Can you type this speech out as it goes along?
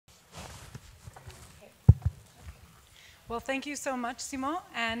Well, thank you so much, Simon.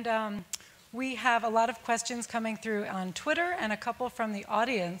 And we have a lot of questions coming through on Twitter and a couple from the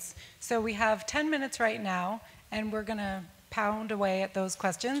audience. So we have 10 minutes right now, and we're going to pound away at those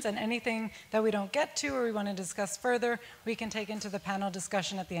questions. And anything that we don't get to or we want to discuss further, we can take into the panel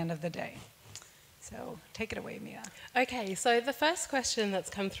discussion at the end of the day. So take it away, Mia. Okay, so the first question that's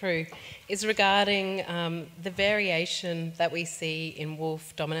come through is regarding the variation that we see in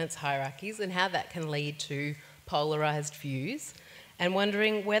wolf dominance hierarchies and how that can lead to polarised views, and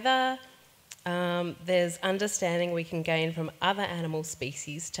wondering whether there's understanding we can gain from other animal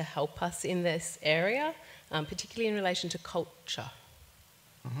species to help us in this area, particularly in relation to culture.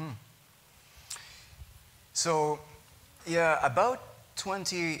 Mm-hmm. So, yeah, about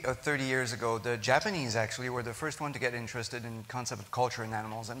 20 or 30 years ago, the Japanese actually were the first one to get interested in the concept of culture in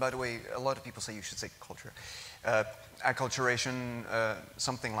animals. And by the way, a lot of people say you should say culture. Acculturation,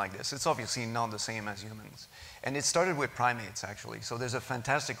 something like this. It's obviously not the same as humans. And it started with primates, actually. So there's a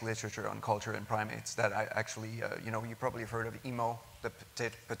fantastic literature on culture in primates that I actually, you probably have heard of Imo, the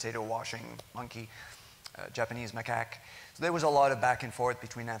potato washing monkey, Japanese macaque. So there was a lot of back and forth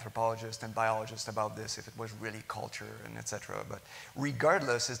between anthropologists and biologists about this, if it was really culture and etc. But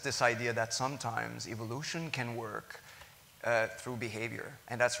regardless, it's this idea that sometimes evolution can work through behavior.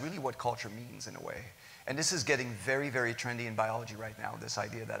 And that's really what culture means in a way. And this is getting very, very trendy in biology right now, this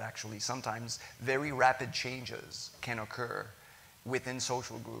idea that actually sometimes very rapid changes can occur within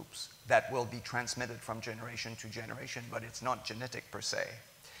social groups that will be transmitted from generation to generation, but it's not genetic per se.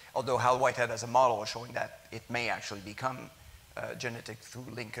 Although Hal Whitehead has a model showing that it may actually become genetic through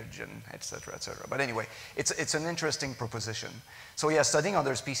linkage and et cetera, et cetera. But anyway, it's an interesting proposition. So yeah, studying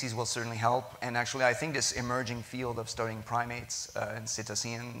other species will certainly help. And actually, I think this emerging field of studying primates and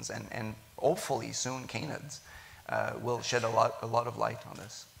cetaceans and hopefully soon canids will shed a lot of light on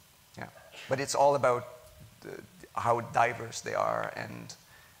this. Yeah, but it's all about how diverse they are and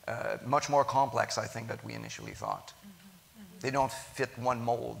much more complex, I think, than we initially thought. They don't fit one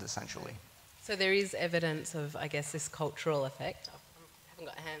mold, essentially. So there is evidence of, I guess, this cultural effect. I haven't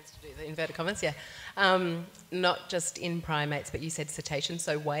got hands to do the inverted commas, yeah. Not just in primates, but you said cetaceans,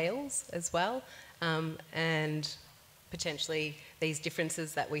 so whales as well. And potentially these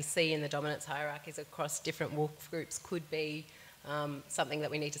differences that we see in the dominance hierarchies across different wolf groups could be something that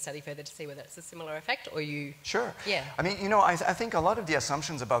we need to study further to see whether it's a similar effect, or you... Sure. Yeah. I mean, I think a lot of the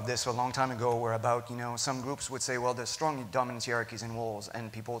assumptions about this a long time ago were about, some groups would say, well, there's strong dominance hierarchies in wolves,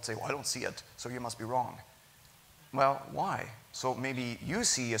 and people would say, well, I don't see it, so you must be wrong. Well, why? So maybe you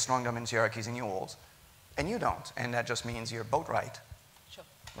see a strong dominance hierarchies in your wolves, and you don't, and that just means you're both right. Sure.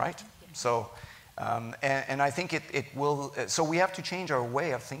 Right? Yeah. So, and I think it will, so we have to change our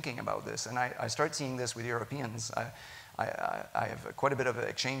way of thinking about this, and I start seeing this with Europeans. I have quite a bit of an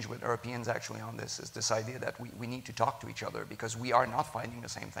exchange with Europeans actually on this, is this idea that we need to talk to each other because we are not finding the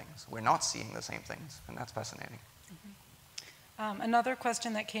same things. We're not seeing the same things, and that's fascinating. Mm-hmm. Another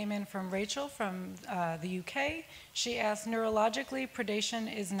question that came in from Rachel from the UK. She asked, neurologically,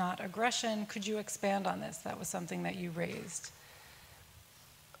 predation is not aggression. Could you expand on this? That was something that you raised.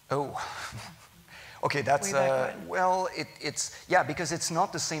 Oh. Okay, that's, well, yeah, because it's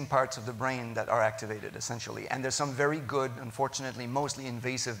not the same parts of the brain that are activated, essentially. And there's some very good, unfortunately, mostly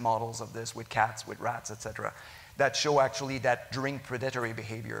invasive models of this with cats, with rats, etc., that show actually that during predatory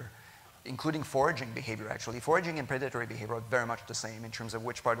behavior, including foraging behavior, actually, foraging and predatory behavior are very much the same in terms of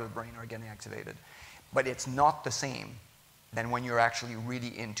which part of the brain are getting activated. But it's not the same than when you're actually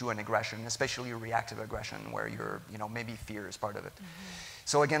really into an aggression, especially reactive aggression, where you're, maybe fear is part of it. Mm-hmm.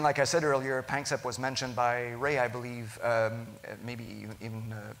 So again, like I said earlier, Panksepp was mentioned by Ray, I believe, maybe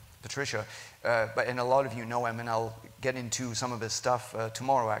even Patricia, and a lot of you know him, and I'll get into some of his stuff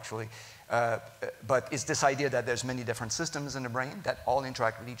tomorrow, actually. But it's this idea that there's many different systems in the brain that all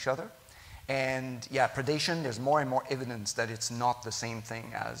interact with each other. And yeah, predation, there's more and more evidence that it's not the same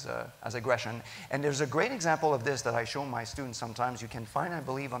thing as aggression. And there's a great example of this that I show my students sometimes. You can find, I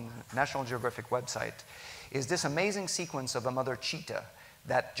believe, on the National Geographic website, is this amazing sequence of a mother cheetah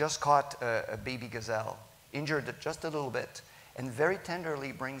that just caught a baby gazelle, injured it just a little bit, and very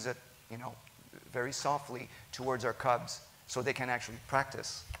tenderly brings it, very softly towards her cubs so they can actually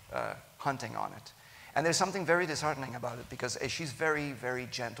practice hunting on it. And there's something very disheartening about it because she's very, very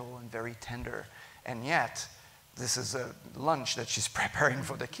gentle and very tender, and yet this is a lunch that she's preparing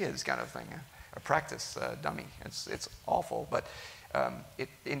for the kids kind of thing, a practice dummy. It's awful, but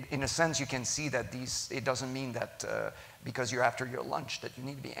in a sense you can see that it doesn't mean that because you're after your lunch that you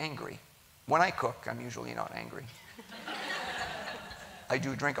need to be angry. When I cook, I'm usually not angry. I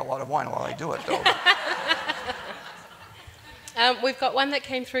do drink a lot of wine while I do it, though. We've got one that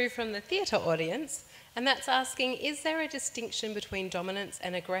came through from the theatre audience, and that's asking, is there a distinction between dominance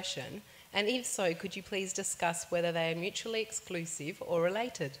and aggression? And if so, could you please discuss whether they are mutually exclusive or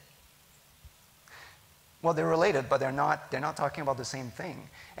related? Well, they're related, but they're not talking about the same thing.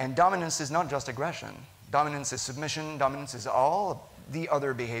 And dominance is not just aggression. Dominance is submission. Dominance is all the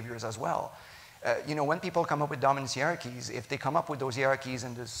other behaviors as well. You know, when people come up with dominance hierarchies, if they come up with those hierarchies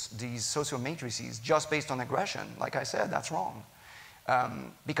and these social matrices just based on aggression, like I said, that's wrong.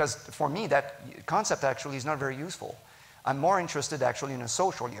 Because for me, that concept actually is not very useful. I'm more interested actually in a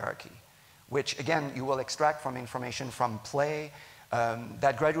social hierarchy, which again, you will extract from information from play.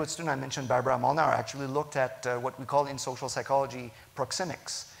 That graduate student I mentioned, Barbara Molnar, actually looked at what we call in social psychology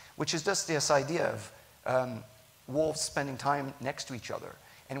proxemics, which is just this idea of wolves spending time next to each other.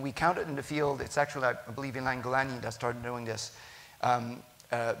 And we counted in the field, it's actually, I believe, Ilan Golani that started doing this,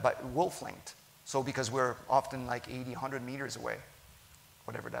 but wolf length. So because we're often like 80, 100 meters away,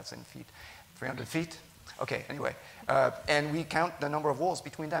 whatever that's in feet, 300 feet? Okay, anyway. And we count the number of wolves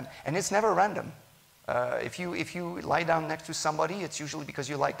between them. And it's never random. If you lie down next to somebody, it's usually because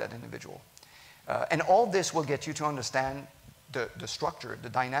you like that individual. And all this will get you to understand the structure, the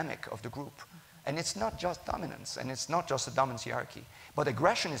dynamic of the group. And it's not just dominance, and it's not just a dominance hierarchy. But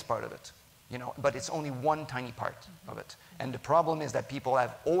aggression is part of it, you know, but it's only one tiny part of it. And the problem is that people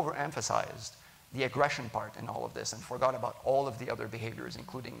have overemphasized the aggression part in all of this and forgot about all of the other behaviors,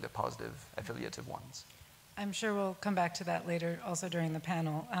 including the positive affiliative ones. I'm sure we'll come back to that later, also during the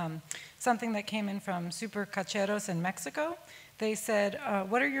panel. Something that came in from Super Cacheros in Mexico. They said,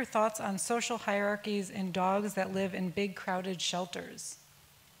 what are your thoughts on social hierarchies in dogs that live in big, crowded shelters?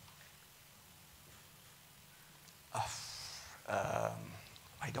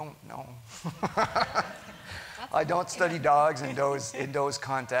 I don't know. I don't study dogs in those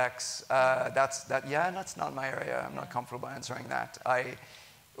contexts. That's not my area. I'm not comfortable answering that. I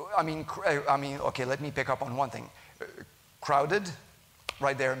mean, okay, let me pick up on one thing. Crowded,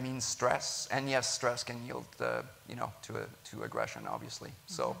 right there, means stress, and yes, stress can yield, you know, to aggression, obviously.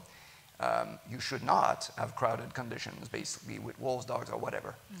 So you should not have crowded conditions, basically, with wolves, dogs, or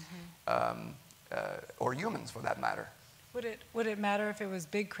whatever, or humans, for that matter. Would it matter if it was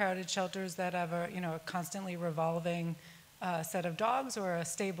big, crowded shelters that have a, you know, a constantly revolving set of dogs, or a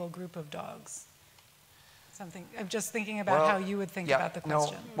stable group of dogs? I'm just thinking about how you would think about the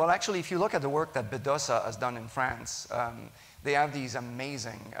question. No. Well, actually, if you look at the work that Bedossa has done in France, they have these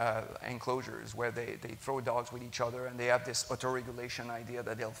amazing enclosures where they throw dogs with each other, and they have this autoregulation idea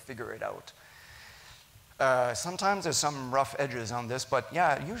that they'll figure it out. Sometimes there's some rough edges on this, but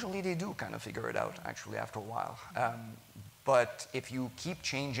yeah, usually they do kind of figure it out, actually, after a while. But if you keep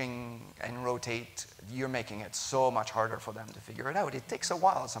changing and rotate, you're making it so much harder for them to figure it out. It takes a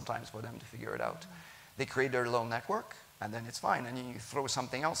while sometimes for them to figure it out. They create their little network, and then it's fine. And you throw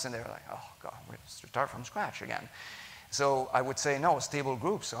something else in there, like, oh, God, we have to start from scratch again. So I would say, no, stable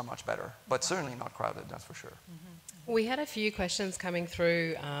groups are much better, but certainly not crowded, that's for sure. Mm-hmm. We had a few questions coming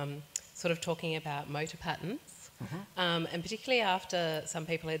through sort of talking about motor patterns. And particularly after some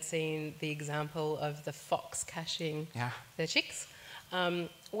people had seen the example of the fox caching their chicks,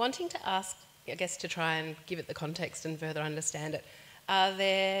 wanting to ask, I guess, to try and give it the context and further understand it, are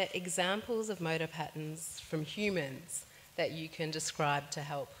there examples of motor patterns from humans that you can describe to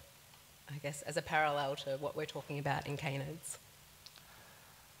help, I guess, as a parallel to what we're talking about in canines?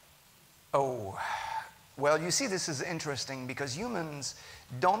 Oh, well, you see, this is interesting because humans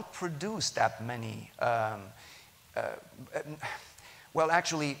don't produce that many. Well,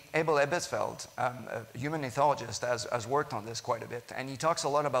 actually, Abel Ebbesfeld, a human ethologist, has worked on this quite a bit, and he talks a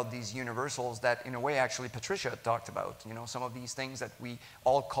lot about these universals that, in a way, actually Patricia talked about. You know, some of these things that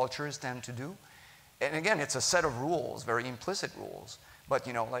all cultures tend to do. And again, it's a set of rules, very implicit rules. But,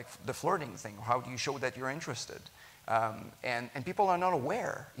 you know, like the flirting thing, how do you show that you're interested? And people are not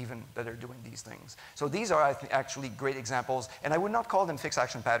aware, even, that they're doing these things. So these are actually great examples, and I would not call them fixed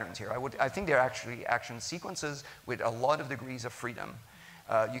action patterns here. I think they're actually action sequences with a lot of degrees of freedom.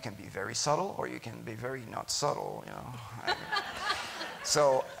 You can be very subtle, or you can be very not subtle, you know.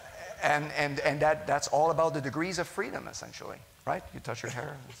 So, and that's all about the degrees of freedom, essentially, right? You touch your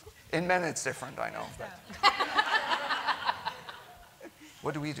hair. In men, it's different, I know. But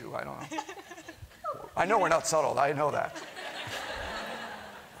what do we do? I don't know. I know we're not subtle. I know that.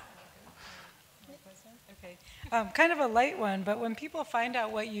 Okay. Kind of a light one, but when people find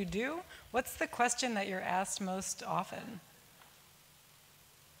out what you do, what's the question that you're asked most often?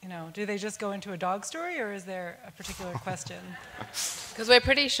 You know, do they just go into a dog story, or is there a particular question? Because we're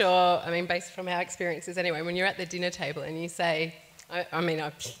pretty sure, I mean, based from our experiences anyway, when you're at the dinner table and you say,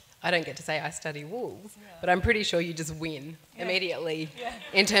 I don't get to say I study wolves, but I'm pretty sure you just win immediately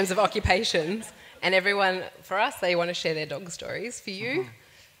in terms of occupations. And everyone, for us, they want to share their dog stories. For you?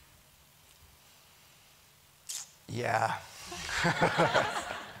 Yeah.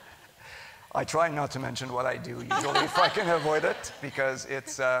 I try not to mention what I do usually if I can avoid it, because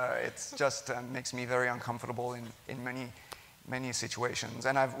it's just makes me very uncomfortable in many situations.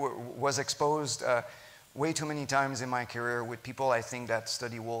 And I was exposed way too many times in my career with people I think that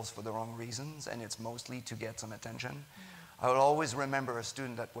study wolves for the wrong reasons, and it's mostly to get some attention. I will always remember a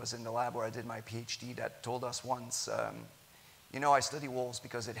student that was in the lab where I did my PhD that told us once, you know, I study wolves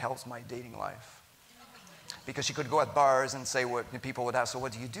because it helps my dating life. Because she could go at bars and say what people would ask, so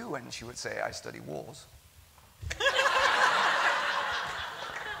what do you do? And she would say, I study wolves.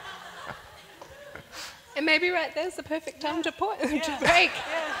 And maybe right there's the perfect time to break. Yeah.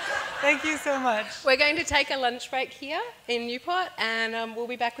 Thank you so much. We're going to take a lunch break here in Newport, and we'll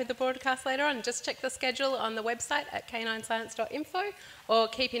be back with the broadcast later on. Just check the schedule on the website at caninescience.info, or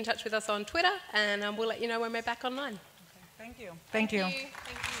keep in touch with us on Twitter, and we'll let you know when we're back online. Okay. Thank you. Thank you. Thank you.